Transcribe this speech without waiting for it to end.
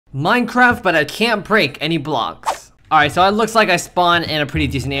Minecraft, but I can't break any blocks. Alright, so it looks like I spawned in a pretty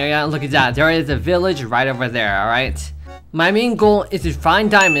decent area. Look at that, there is a village right over there, alright? My main goal is to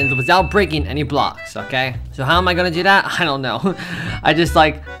find diamonds without breaking any blocks, okay? So how am I gonna do that? I don't know. I just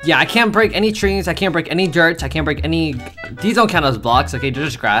like, yeah, I can't break any trees, I can't break any dirt, I can't break any... These don't count as blocks, okay? They're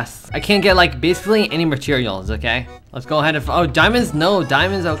just grass. I can't get like basically any materials, okay? Let's go ahead and... Oh, diamonds? No,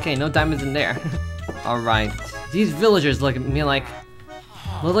 diamonds, okay, no diamonds in there. Alright. These villagers look at me like...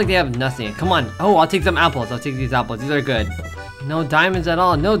 Look like they have nothing. Come on. Oh, I'll take some apples. I'll take these apples. These are good. No diamonds at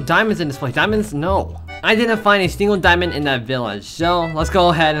all. No diamonds in this place. Diamonds? No. I didn't find a single diamond in that village. So, let's go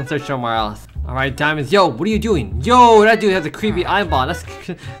ahead and search somewhere else. Alright, diamonds. Yo, what are you doing? Yo, that dude has a creepy eyeball. That's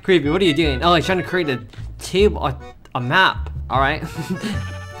creepy. What are you doing? Oh, he's trying to create a table, a map. Alright.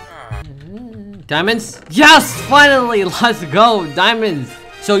 Diamonds? Yes! Finally! Let's go! Diamonds!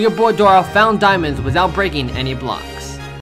 So your boy Dora found diamonds without breaking any blocks.